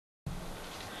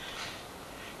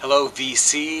Hello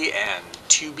VC and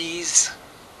Tubies.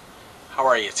 How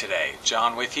are you today?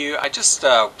 John with you. I just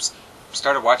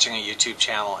started watching a YouTube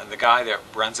channel, and the guy that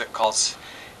runs it calls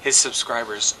his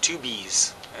subscribers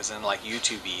Tubies, as in like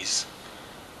YouTubies.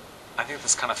 I think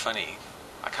that's kind of funny.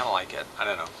 I kind of like it. I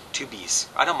don't know. Tubies.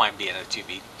 I don't mind being a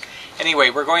Tubie. Anyway,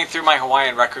 we're going through my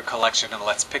Hawaiian record collection, and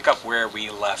let's pick up where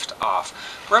we left off.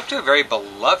 We're up to a very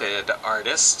beloved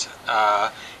artist.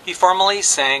 He formerly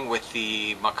sang with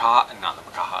the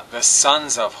the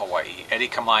Sons of Hawaii, Eddie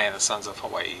Kamai and the Sons of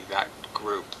Hawaii, that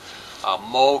group.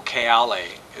 Moe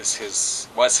Keale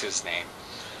was his name.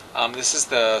 This is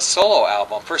the solo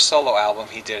album, first solo album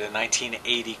he did in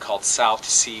 1980 called South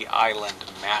Sea Island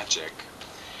Magic,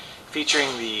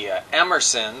 featuring the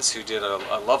Emersons, who did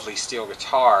a lovely steel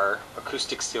guitar,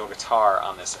 acoustic steel guitar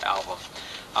on this album.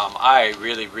 I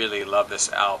really, really love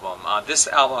this album. This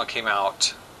album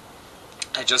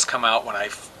had just come out when I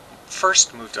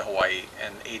first moved to Hawaii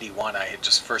in '81. I had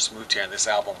just first moved here, and this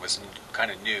album was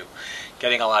kind of new,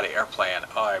 getting a lot of airplay, and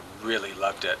I really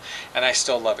loved it, and I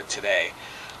still love it today.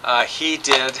 He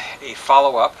did a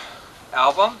follow-up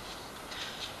album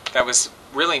that was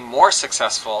really more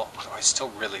successful, although I still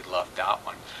really love that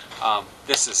one.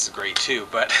 This is great too,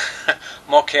 but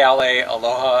Moe Keale,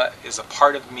 Aloha is a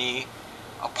part of me,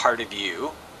 a part of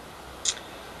you.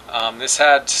 This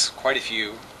had quite a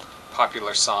few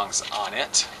popular songs on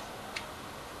it.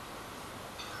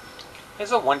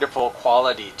 There's a wonderful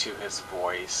quality to his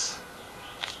voice.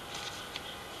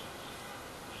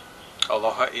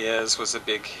 Aloha was a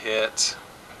big hit.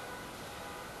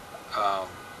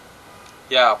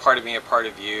 Yeah, a part of me, a part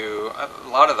of you. A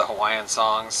lot of the Hawaiian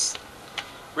songs.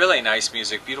 Really nice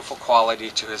music, beautiful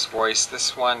quality to his voice.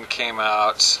 This one came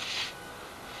out,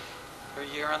 what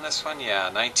year on this one?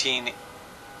 Yeah,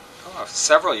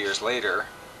 several years later,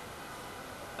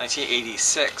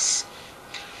 1986.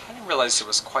 I didn't realize it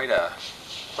was quite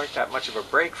that much of a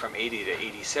break from 80 to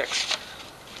 86.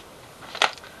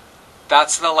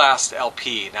 That's the last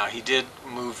LP. Now he did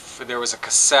move, there was a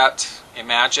cassette,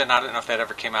 Imagine, I don't know if that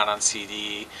ever came out on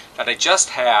CD, that I just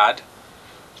had,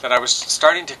 that I was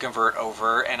starting to convert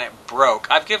over, and it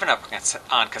broke. I've given up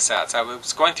on cassettes. I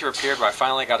was going through a period where I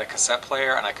finally got a cassette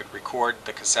player and I could record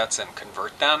the cassettes and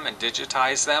convert them and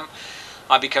digitize them,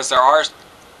 because there are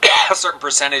a certain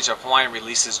percentage of Hawaiian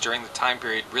releases during the time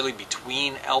period really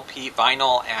between LP,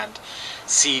 vinyl, and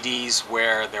CDs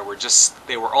where they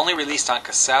were only released on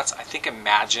cassettes. I think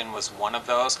Imagine was one of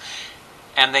those.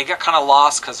 And they got kind of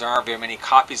lost because there aren't very many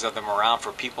copies of them around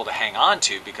for people to hang on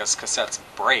to, because cassettes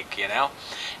break, you know?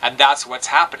 And that's what's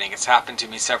happening. It's happened to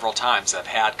me several times.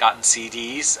 I've gotten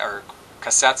CDs or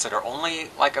cassettes that are only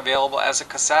like available as a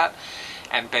cassette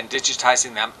and been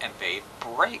digitizing them, and they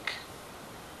break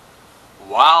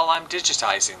while I'm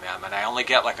digitizing them, and I only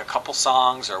get like a couple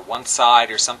songs or one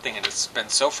side or something, and it's been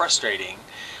so frustrating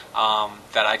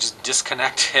that I just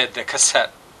disconnected the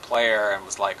cassette player and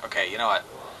was like, okay, you know what?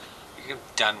 You're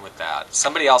done with that.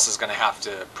 Somebody else is going to have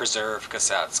to preserve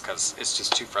cassettes because it's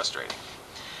just too frustrating.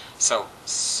 So,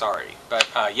 sorry. But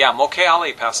yeah, Moe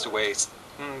Keale passed away a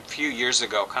few years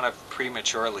ago, kind of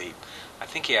prematurely. I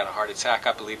think he had a heart attack,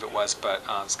 I believe it was, but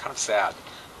it's kind of sad.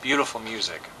 Beautiful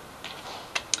music.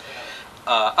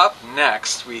 Up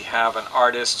next, we have an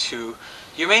artist who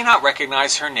you may not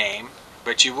recognize her name,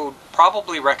 but you will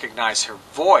probably recognize her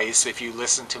voice if you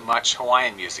listen to much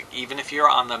Hawaiian music, even if you're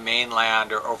on the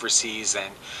mainland or overseas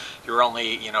and you're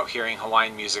only, hearing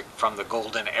Hawaiian music from the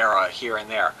golden era here and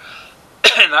there.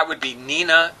 And that would be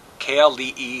Nina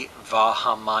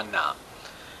Kealiiwahamana.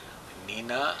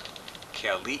 Nina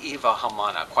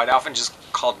Kealiiwahamana, quite often just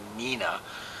called Nina.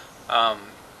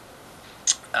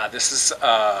 This is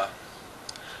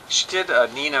she did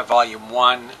Nina Volume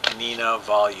 1, Nina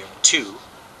Volume 2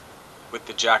 with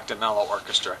the Jack DeMello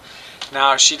Orchestra.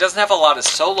 Now, she doesn't have a lot of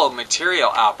solo material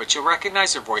out, but you'll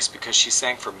recognize her voice because she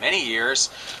sang for many years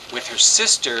with her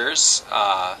sisters,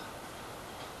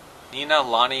 Nina,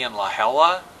 Lani, and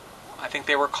Lahela, I think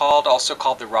they were called, also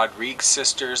called the Rodriguez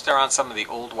Sisters. They're on some of the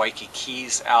old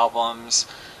Waikiki's albums,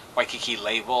 Waikiki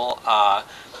label.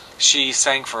 She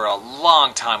sang for a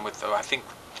long time with, I think,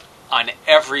 on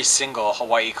every single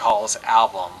Hawaii Calls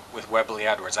album with Webley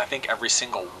Edwards. I think every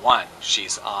single one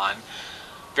she's on.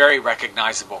 Very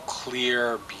recognizable,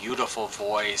 clear, beautiful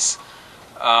voice.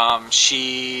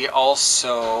 She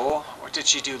also, what did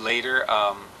she do later?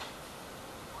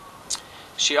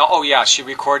 She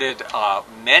recorded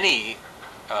many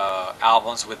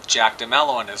albums with Jack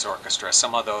DeMello and his orchestra.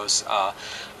 Some of those,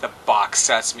 the box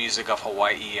sets, Music of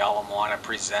Hawaii, Ala Moana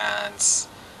Presents,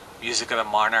 Music of the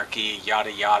Monarchy,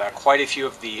 yada yada. Quite a few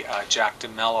of the Jack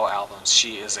DeMello albums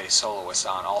she is a soloist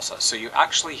on also. So you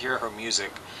actually hear her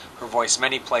music, her voice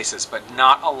many places, but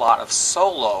not a lot of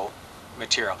solo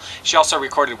material. She also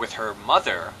recorded with her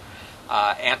mother,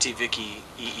 Auntie Vicky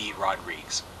E.E.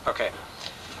 Rodriguez. Okay,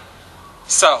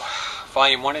 so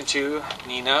volume 1 and 2,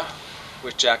 Nina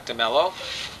with Jack DeMello.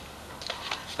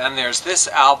 Then there's this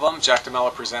album, Jack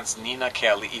DeMello presents Nina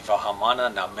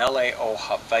Kealiiwahamana na Mele o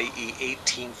Hawaii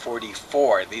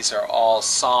 1844. These are all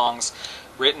songs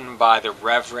written by the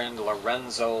Reverend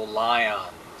Lorenzo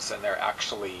Lyons, and they're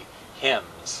actually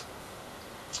hymns.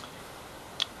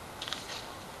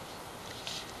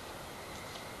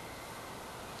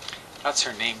 That's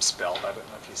her name spelled. I don't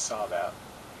know if you saw that.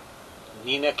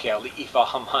 Nina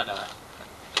Kealiiwahamana.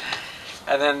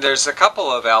 And then there's a couple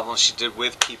of albums she did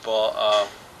with people.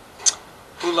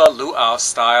 Hula Luau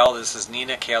Style. This is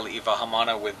Nina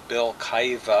Kealiiwahamana with Bill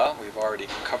Kaiva. We've already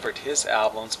covered his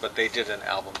albums, but they did an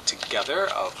album together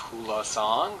of hula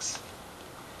songs.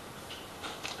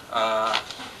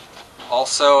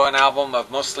 Also an album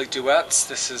of mostly duets.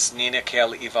 This is Nina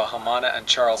Kealiiwahamana and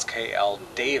Charles K.L.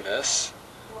 Davis.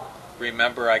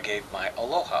 Remember I Gave My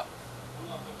Aloha.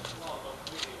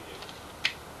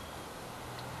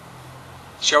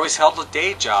 She always held a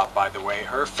day job, by the way.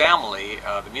 Her family,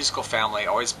 the musical family,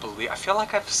 always believed... I feel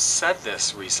like I've said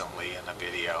this recently in a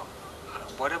video.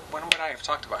 When would I have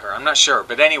talked about her? I'm not sure.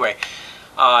 But anyway,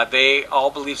 they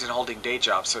all believed in holding day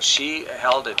jobs. So she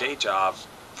held a day job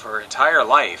for her entire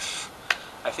life.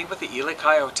 I think with the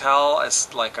Kealiiwahamana Hotel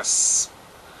as like a...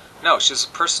 No, she was a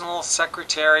personal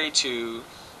secretary to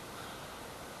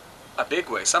a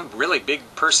bigwig, some really big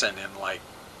person in like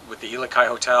with the Kealiiwahamana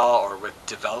Hotel or with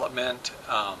development,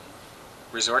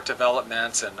 resort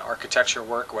developments and architecture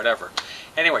work, whatever.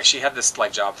 Anyway, she had this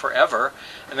like job forever,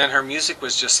 and then her music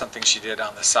was just something she did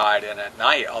on the side and at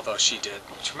night, although she did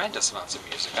tremendous amounts of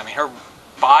music. I mean, her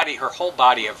whole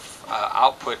body of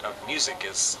output of music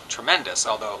is tremendous,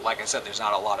 although, like I said, there's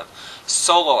not a lot of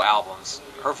solo albums.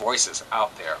 Her voice is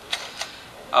out there.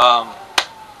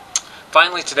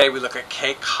 Finally, today we look at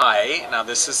Kealiiwahamana. Now,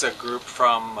 this is a group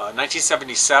from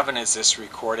 1977 is this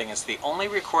recording. It's the only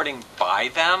recording by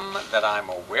them that I'm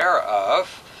aware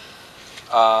of.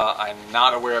 I'm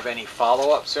not aware of any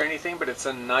follow-ups or anything, but it's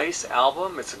a nice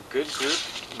album. It's a good group,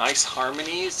 nice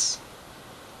harmonies,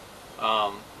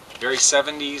 very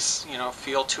 70s, you know,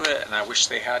 feel to it, and I wish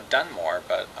they had done more,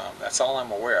 but that's all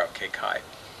I'm aware of, Kealiiwahamana.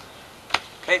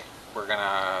 Okay, we're going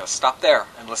to stop there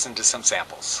and listen to some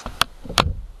samples.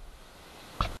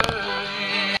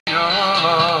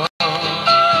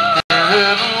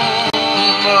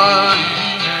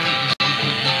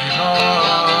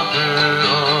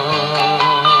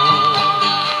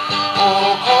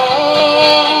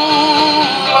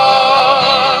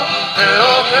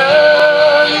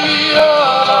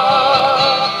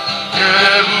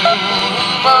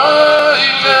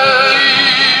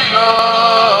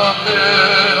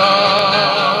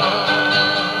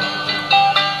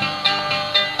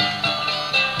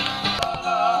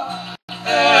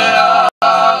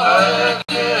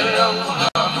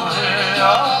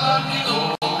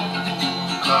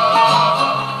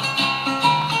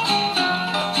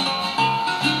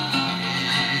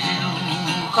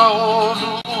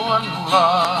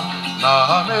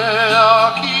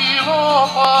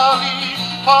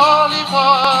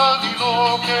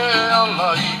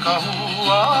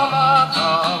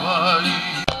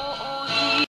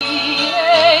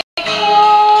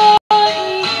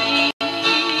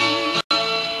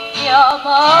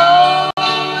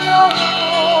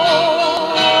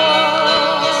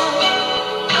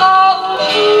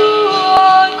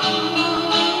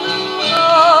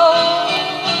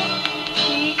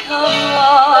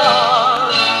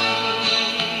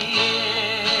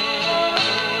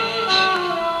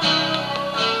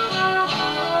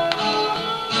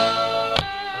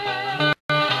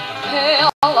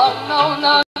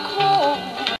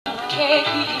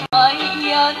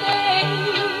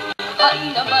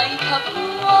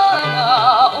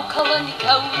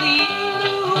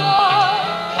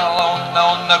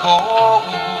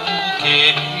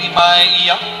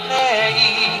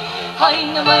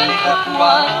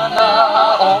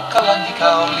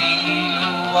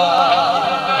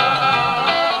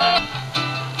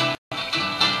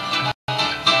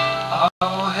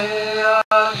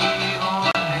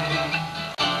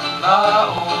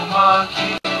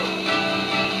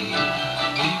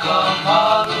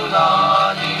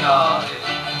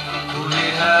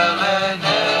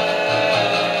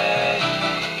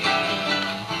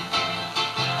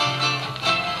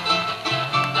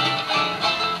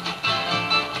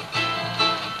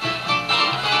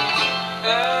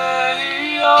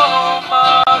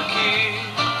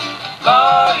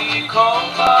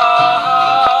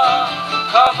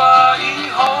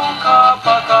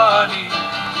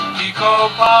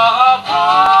 Well,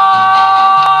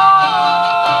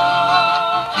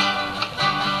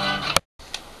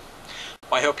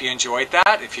 I hope you enjoyed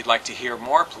that. If you'd like to hear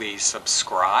more, please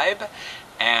subscribe.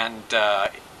 And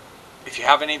if you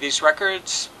have any of these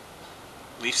records,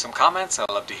 leave some comments.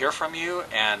 I'd love to hear from you.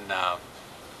 And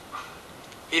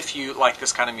if you like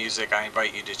this kind of music, I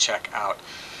invite you to check out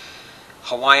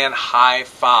Hawaiian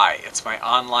Hi-Fi. It's my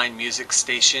online music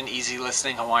station, easy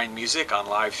listening Hawaiian music on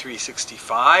Live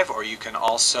 365, or you can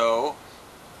also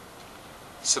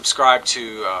subscribe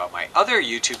to my other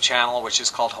YouTube channel, which is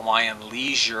called Hawaiian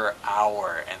Leisure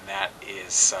Hour, and that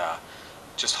is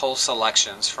just whole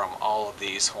selections from all of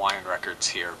these Hawaiian records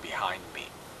here behind me.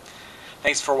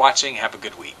 Thanks for watching. Have a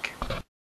good week.